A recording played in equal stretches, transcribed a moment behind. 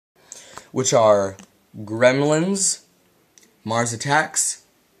which are Gremlins, Mars Attacks,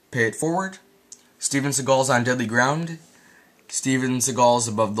 Pay It Forward, Steven Seagal's On Deadly Ground, Steven Seagal's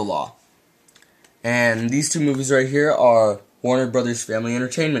Above the Law. And these two movies right here are Warner Brothers Family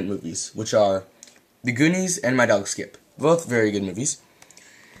Entertainment movies, which are The Goonies and My Dog Skip. Both very good movies.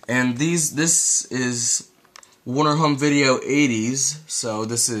 And this is Warner Home Video 80s, so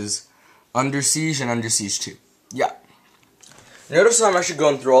this is Under Siege and Under Siege 2. Yeah. Notice I'm actually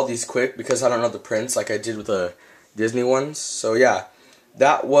going through all these quick because I don't know the prints like I did with the Disney ones. So yeah,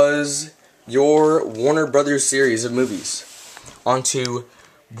 that was your Warner Brothers series of movies. On to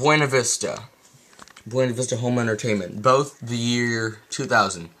Buena Vista. Buena Vista Home Entertainment. Both the year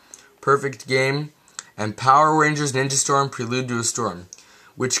 2000. Perfect Game and Power Rangers Ninja Storm Prelude to a Storm,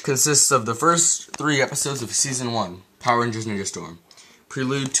 which consists of the first 3 episodes of Season 1, Power Rangers Ninja Storm.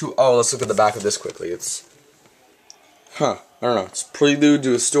 Prelude to... Oh, let's look at the back of this quickly. It's... I don't know. It's Prelude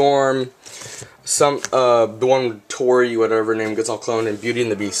to a Storm. The one with Tori, whatever her name, gets all cloned, and Beauty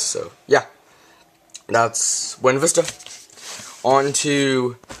and the Beast. So, yeah. That's Buena Vista. On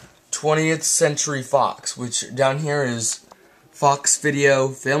to 20th Century Fox, which down here is Fox Video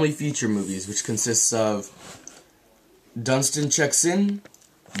Family Feature Movies, which consists of Dunstan Checks In,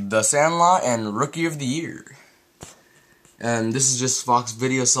 The Sandlot, and Rookie of the Year. And this is just Fox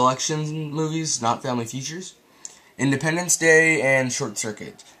Video Selection movies, not family features. Independence Day and Short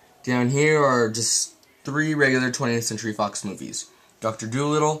Circuit. Down here are just 3 regular 20th Century Fox movies. Dr.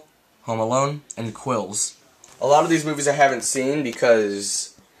 Dolittle, Home Alone, and Quills. A lot of these movies I haven't seen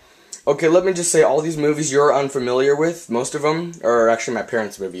because... Okay, let me just say, all these movies you're unfamiliar with. Most of them are actually my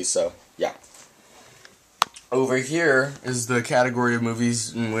parents' movies, so yeah. Over here is the category of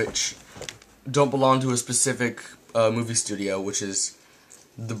movies in which don't belong to a specific movie studio, which is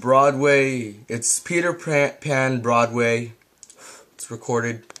the Broadway. It's Peter Pan Broadway. It's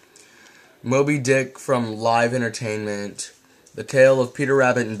recorded. Moby Dick from Live Entertainment. The Tale of Peter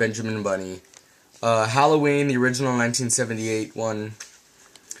Rabbit and Benjamin Bunny. Halloween, the original 1978 one.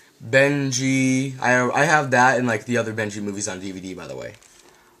 Benji. I have that and like the other Benji movies on DVD, by the way.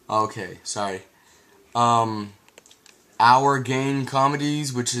 Okay, sorry. Our Gang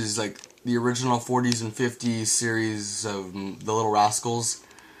Comedies, which is like the original 40s and 50s series of The Little Rascals.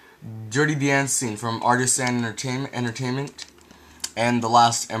 Dirty Dancing from Artisan Entertainment. And The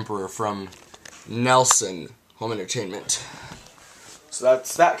Last Emperor from Nelson Home Entertainment. So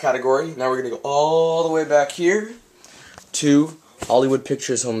that's that category. Now we're going to go all the way back here to Hollywood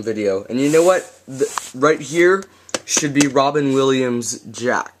Pictures Home Video. And you know what? Right here should be Robin Williams'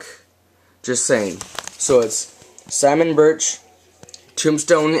 Jack. Just saying. So it's Simon Birch,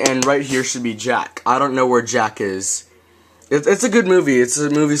 Tombstone, and right here should be Jack. I don't know where Jack is. It's a good movie. It's a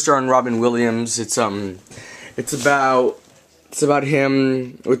movie starring Robin Williams. It's about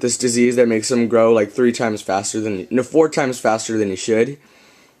him with this disease that makes him grow like 4 times faster than he should.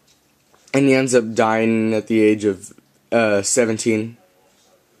 And he ends up dying at the age of 17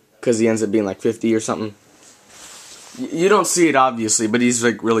 because he ends up being like 50 or something. You don't see it obviously, but he's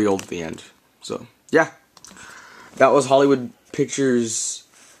like really old at the end. So, yeah. That was Hollywood Pictures.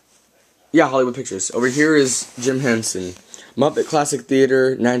 Yeah, Hollywood Pictures. Over here is Jim Henson. Muppet Classic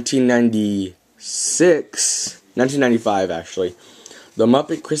Theater, 1995 actually. The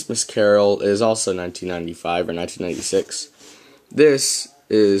Muppet Christmas Carol is also 1995 or 1996. This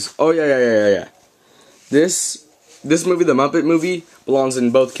is, oh yeah. This movie, the Muppet movie, belongs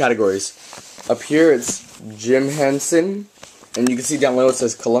in both categories. Up here it's Jim Henson, and you can see down below it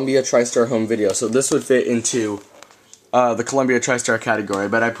says Columbia TriStar Home Video. So this would fit into the Columbia TriStar category,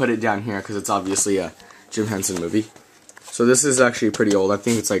 but I put it down here because it's obviously a Jim Henson movie. So this is actually pretty old. I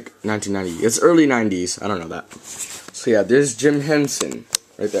think it's like 1990. It's early 90s. I don't know that. So yeah, there's Jim Henson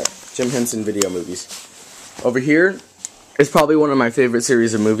right there. Jim Henson video movies. Over here is probably one of my favorite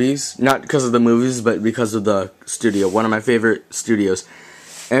series of movies. Not because of the movies, but because of the studio. One of my favorite studios.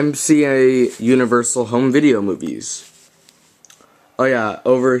 MCA Universal Home Video Movies. Oh yeah,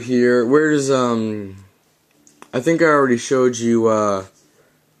 over here. Where's, I think I already showed you, oh,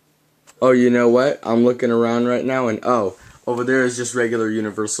 you know what? I'm looking around right now, and oh, over there is just regular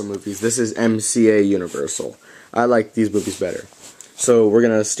Universal movies. This is MCA Universal. I like these movies better. So we're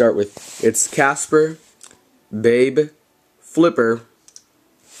going to start with, it's Casper, Babe, Flipper,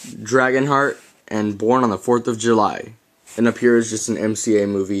 Dragonheart, and Born on the 4th of July. And up here is just an MCA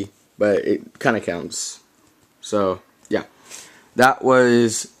movie, but it kind of counts. So, yeah. That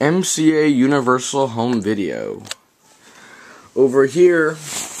was MCA Universal Home Video. Over here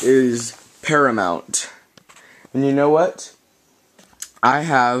is Paramount. And you know what? I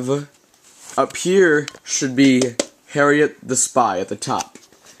have, up here should be Harriet the Spy at the top.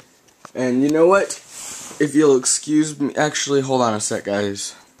 And you know what? If you'll excuse me, actually, hold on a sec,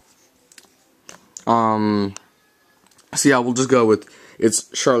 guys. So yeah, we'll just go with,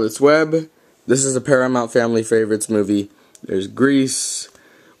 it's Charlotte's Web. This is a Paramount Family Favorites movie. There's Grease,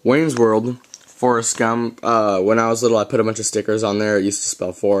 Wayne's World, Forrest Gump. When I was little, I put a bunch of stickers on there. It used to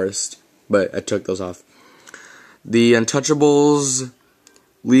spell Forrest, but I took those off. The Untouchables,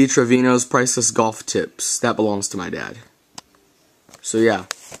 Lee Trevino's Priceless Golf Tips. That belongs to my dad. So yeah,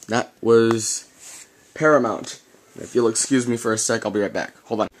 that was Paramount. If you'll excuse me for a sec, I'll be right back.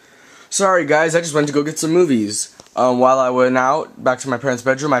 Hold on. Sorry guys, I just went to go get some movies. While I went out, back to my parents'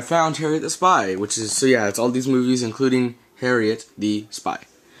 bedroom, I found Harriet the Spy, which is, so yeah, it's all these movies, including Harriet the Spy.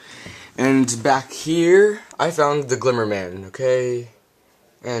 And back here, I found The Glimmer Man, okay?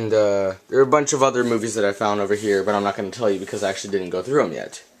 And, there are a bunch of other movies that I found over here, but I'm not going to tell you because I actually didn't go through them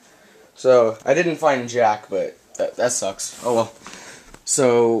yet. So, I didn't find Jack, but that sucks. Oh well.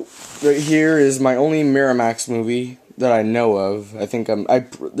 So, right here is my only Miramax movie that I know of. I think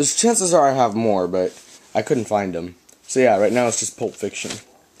there's chances are I have more, but I couldn't find them. So yeah, right now it's just Pulp Fiction.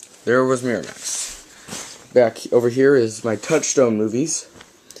 There was Miramax. Back over here is my Touchstone movies.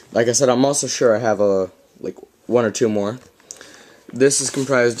 Like I said, I'm also sure I have like one or two more. This is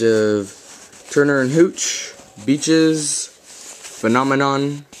comprised of Turner and Hooch, Beaches,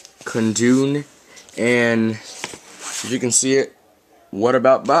 Phenomenon, Kundun, and if you can see it, What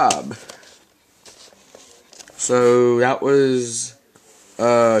About Bob? So that was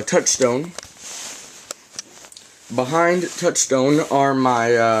Touchstone. Behind Touchstone are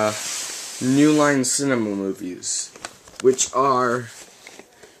my New Line Cinema movies, which are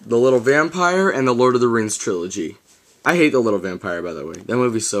The Little Vampire and the Lord of the Rings trilogy. I hate The Little Vampire, by the way. That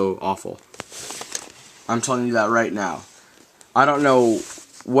movie's so awful. I'm telling you that right now. I don't know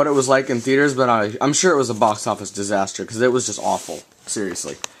what it was like in theaters, but I'm sure it was a box office disaster, because it was just awful.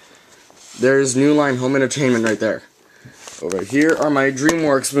 Seriously. There's New Line Home Entertainment right there. Over here are my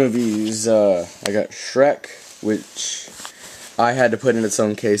DreamWorks movies. I got Shrek, which I had to put in its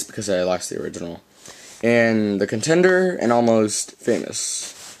own case because I lost the original. And The Contender and Almost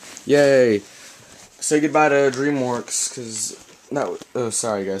Famous. Yay! Say goodbye to DreamWorks, because that. Oh,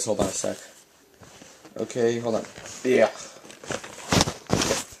 sorry guys. Hold on a sec. Okay, hold on. Yeah.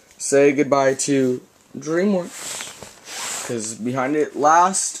 Say goodbye to DreamWorks, because behind it,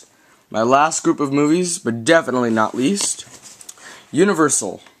 my last group of movies, but definitely not least,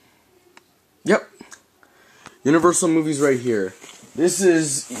 Universal. Yep. Universal movies right here. This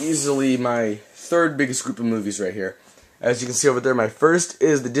is easily my third biggest group of movies right here. As you can see over there, my first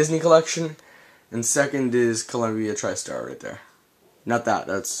is the Disney Collection, and second is Columbia TriStar right there. Not that,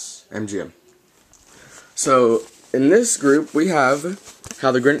 that's MGM. So, in this group, we have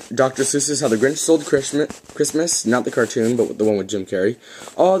Dr. Seuss's How the Grinch Stole Christmas, not the cartoon, but the one with Jim Carrey.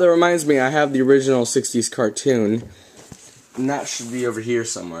 Oh, that reminds me, I have the original 60s cartoon, and that should be over here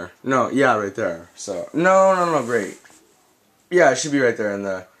somewhere. No, yeah, right there. So, no, great. Yeah, it should be right there in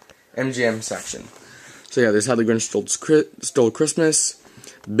the MGM section. So yeah, there's How the Grinch Stole Christmas,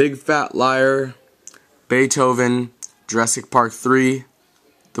 Big Fat Liar, Beethoven, Jurassic Park 3,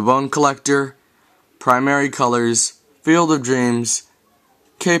 The Bone Collector, Primary Colors, Field of Dreams,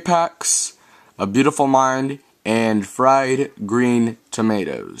 K-Pax, A Beautiful Mind, and Fried Green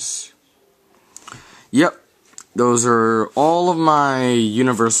Tomatoes. Yep, those are all of my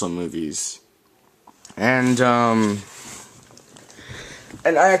Universal movies. And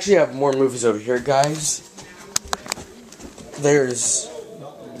I actually have more movies over here, guys. There's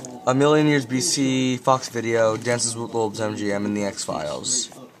A Million Years BC, Fox Video, Dances with Wolves, MGM, and The X-Files.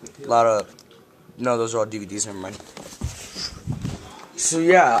 A lot of... No, those are all DVDs, never mind. So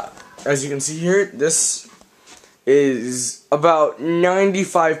yeah, as you can see here, this is about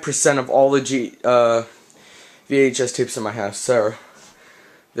 95% of all the VHS tapes in my house. So,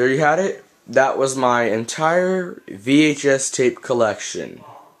 there you had it. That was my entire VHS tape collection.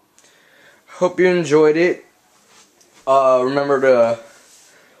 Hope you enjoyed it. Remember to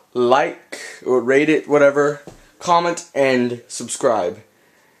like or rate it, whatever, comment, and subscribe.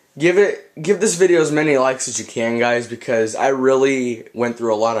 Give this video as many likes as you can, guys, because I really went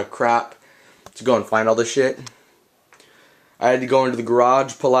through a lot of crap to go and find all this shit. I had to go into the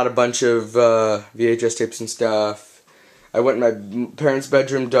garage, pull out a bunch of VHS tapes and stuff. I went in my parents'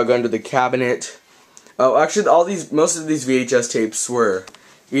 bedroom, dug under the cabinet. Oh, actually, most of these VHS tapes were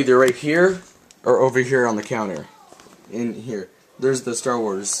either right here or over here on the counter. In here. There's the Star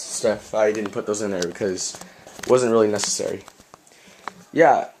Wars stuff. I didn't put those in there because it wasn't really necessary.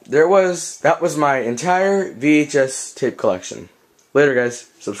 Yeah, that was my entire VHS tape collection. Later, guys.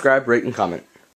 Subscribe, rate, and comment.